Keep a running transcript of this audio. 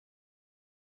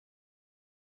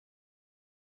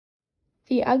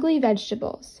The Ugly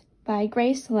Vegetables by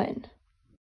Grace Lynn.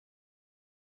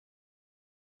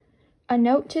 A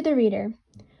note to the reader.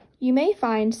 You may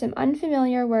find some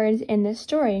unfamiliar words in this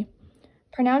story.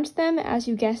 Pronounce them as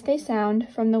you guess they sound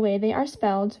from the way they are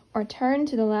spelled, or turn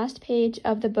to the last page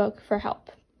of the book for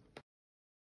help.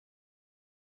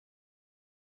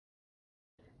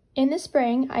 In the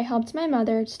spring, I helped my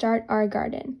mother start our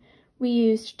garden. We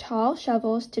used tall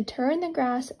shovels to turn the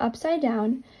grass upside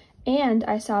down, and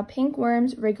I saw pink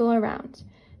worms wriggle around.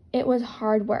 It was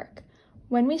hard work.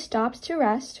 When we stopped to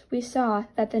rest, we saw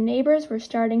that the neighbors were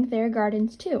starting their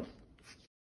gardens too.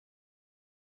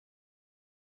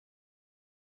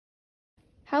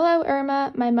 "Hello,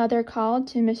 Irma," my mother called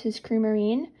to Mrs.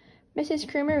 Crewmarine. Mrs.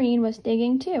 Crewmarine was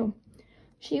digging too.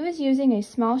 She was using a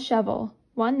small shovel,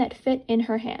 one that fit in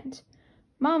her hand.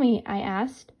 "Mommy," I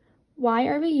asked, "why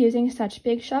are we using such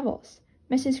big shovels?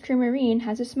 Mrs. Crewmarine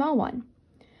has a small one."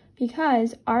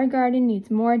 "Because our garden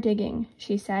needs more digging,"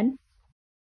 she said.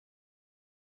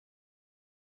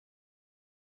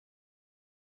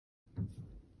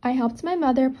 I helped my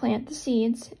mother plant the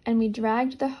seeds, and we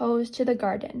dragged the hose to the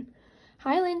garden.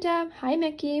 "Hi, Linda. Hi,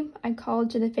 Mickey," I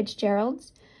called to the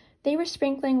Fitzgeralds. They were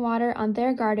sprinkling water on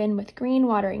their garden with green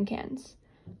watering cans.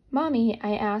 "Mommy,"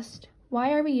 I asked,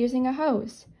 "why are we using a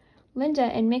hose? Linda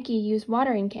and Mickey use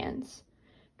watering cans."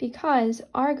 "Because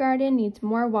our garden needs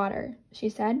more water," she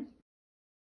said.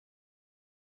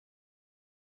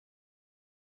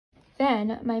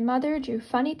 Then my mother drew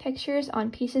funny pictures on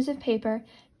pieces of paper,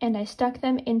 and I stuck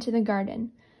them into the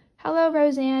garden. "Hello,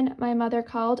 Roseanne," my mother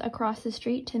called across the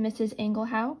street to Mrs.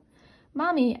 Inglehow.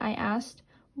 "Mommy," I asked,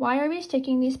 "why are we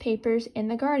sticking these papers in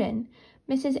the garden?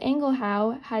 Mrs.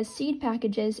 Inglehow has seed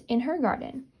packages in her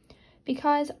garden."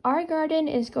 "Because our garden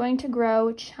is going to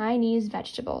grow Chinese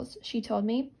vegetables," she told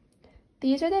me.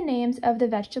 "These are the names of the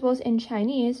vegetables in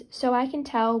Chinese, so I can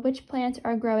tell which plants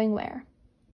are growing where."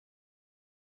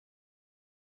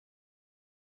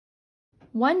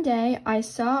 One day I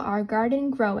saw our garden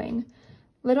growing.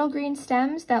 Little green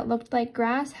stems that looked like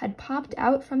grass had popped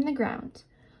out from the ground.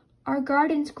 "Our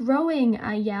garden's growing,"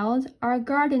 I yelled. "Our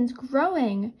garden's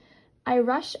growing." I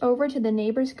rushed over to the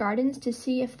neighbors' gardens to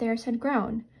see if theirs had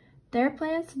grown. Their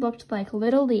plants looked like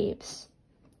little leaves.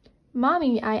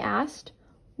 "Mommy," I asked,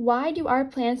 "why do our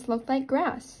plants look like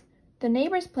grass? The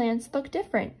neighbors' plants look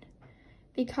different."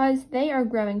 "Because they are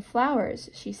growing flowers,"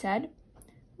 she said.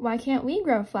 "Why can't we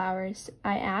grow flowers?"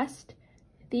 I asked.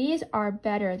 "These are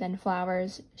better than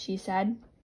flowers," she said.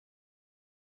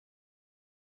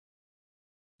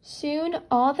 Soon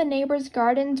all the neighbors'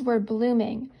 gardens were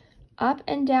blooming. Up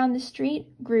and down the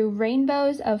street grew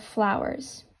rainbows of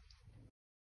flowers.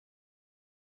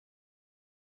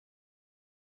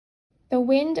 The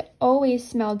wind always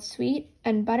smelled sweet,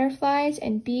 and butterflies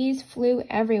and bees flew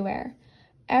everywhere.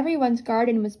 Everyone's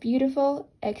garden was beautiful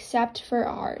except for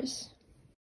ours.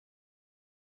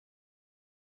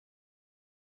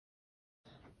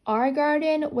 Our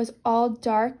garden was all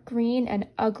dark green and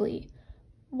ugly.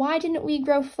 "Why didn't we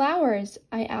grow flowers?"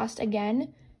 I asked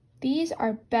again. "These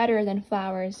are better than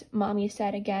flowers," Mommy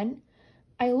said again.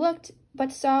 I looked,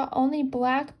 but saw only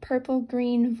black, purple,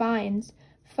 green vines,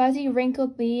 fuzzy,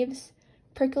 wrinkled leaves,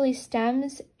 prickly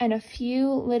stems, and a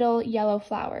few little yellow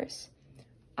flowers.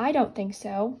 "I don't think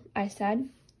so," I said.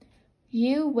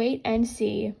 "You wait and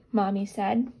see," Mommy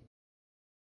said.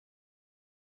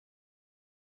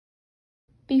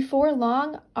 Before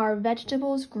long, our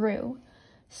vegetables grew.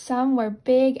 Some were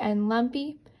big and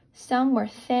lumpy, some were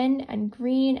thin and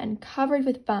green and covered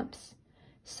with bumps.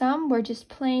 Some were just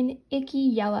plain icky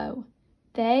yellow.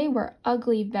 They were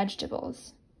ugly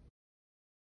vegetables.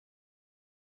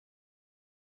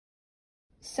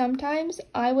 Sometimes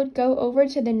I would go over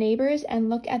to the neighbors and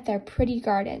look at their pretty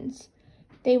gardens.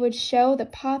 They would show the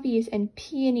poppies and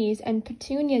peonies and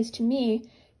petunias to me,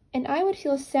 and I would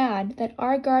feel sad that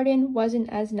our garden wasn't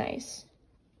as nice.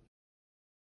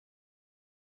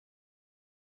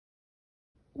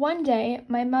 One day,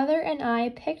 my mother and I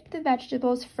picked the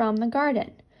vegetables from the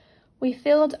garden. We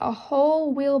filled a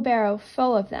whole wheelbarrow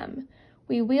full of them.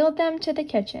 We wheeled them to the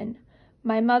kitchen.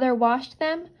 My mother washed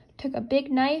them, took a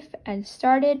big knife, and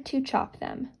started to chop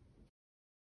them.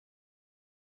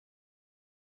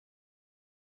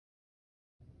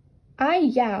 "Ay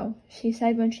yow," she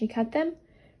said when she cut them.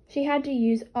 She had to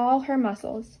use all her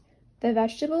muscles. The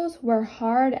vegetables were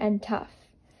hard and tough.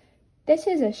 "This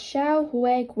is a xiao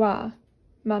hui gua,"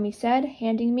 Mommy said,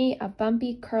 handing me a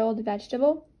bumpy, curled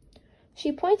vegetable.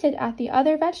 She pointed at the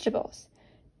other vegetables.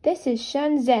 "This is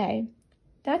shen zai.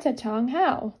 That's a tong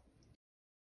hao."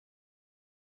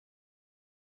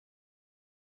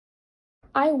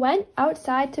 I went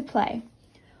outside to play.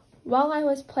 While I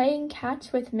was playing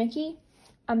catch with Mickey,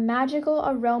 a magical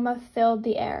aroma filled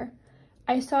the air.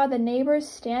 I saw the neighbors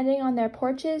standing on their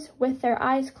porches with their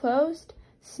eyes closed,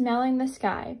 smelling the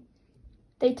sky.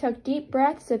 They took deep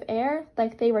breaths of air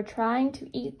like they were trying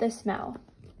to eat the smell.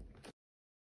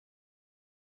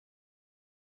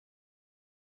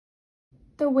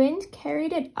 The wind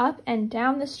carried it up and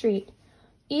down the street.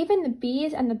 Even the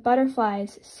bees and the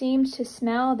butterflies seemed to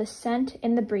smell the scent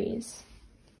in the breeze.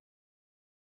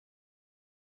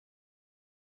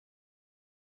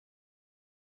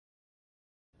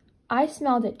 I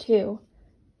smelled it too.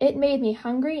 It made me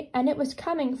hungry, and it was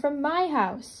coming from my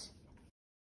house.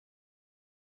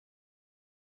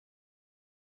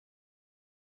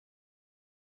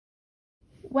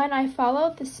 When I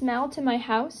followed the smell to my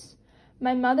house,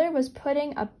 my mother was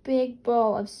putting a big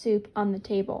bowl of soup on the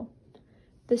table.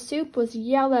 The soup was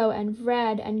yellow and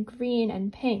red and green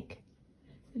and pink.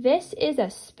 "This is a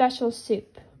special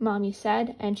soup," Mommy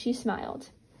said, and she smiled.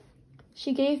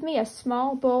 She gave me a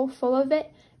small bowl full of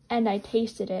it, and I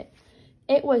tasted it.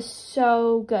 It was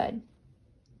so good.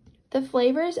 The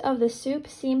flavors of the soup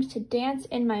seemed to dance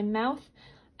in my mouth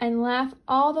and laugh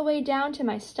all the way down to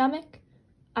my stomach.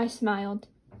 I smiled.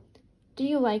 "Do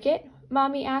you like it?"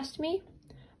 Mommy asked me.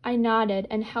 I nodded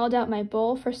and held out my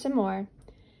bowl for some more.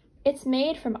 "It's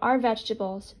made from our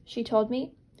vegetables," she told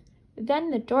me.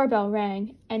 Then the doorbell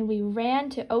rang, and we ran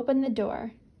to open the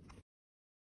door.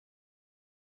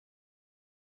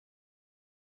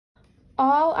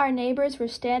 All our neighbors were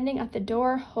standing at the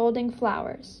door holding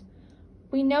flowers.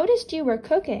 "We noticed you were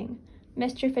cooking,"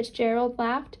 Mr. Fitzgerald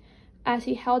laughed as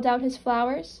he held out his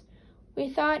flowers. "We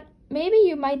thought maybe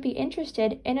you might be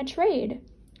interested in a trade."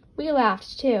 We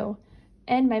laughed too,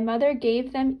 and my mother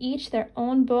gave them each their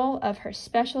own bowl of her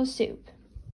special soup.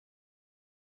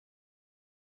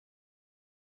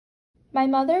 My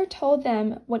mother told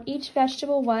them what each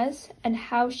vegetable was and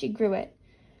how she grew it.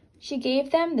 She gave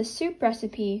them the soup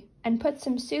recipe and put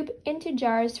some soup into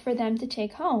jars for them to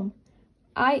take home.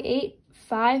 I ate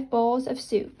 5 bowls of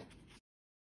soup.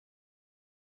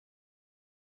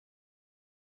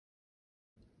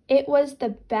 It was the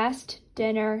best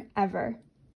dinner ever.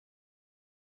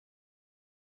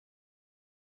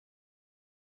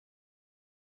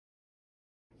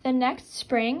 The next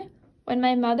spring, when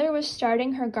my mother was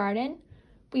starting her garden,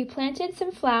 we planted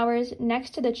some flowers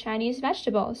next to the Chinese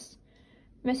vegetables.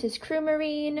 Mrs.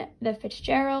 Crewmarine, the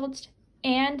Fitzgeralds,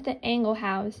 and the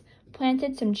Engelhows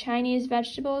planted some Chinese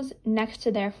vegetables next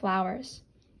to their flowers.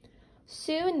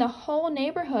 Soon the whole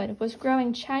neighborhood was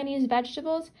growing Chinese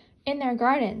vegetables in their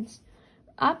gardens.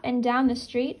 Up and down the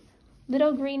street,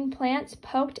 little green plants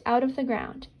poked out of the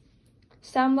ground.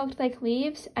 Some looked like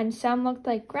leaves and some looked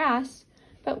like grass,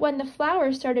 but when the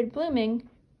flowers started blooming,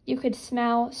 you could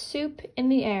smell soup in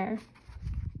the air.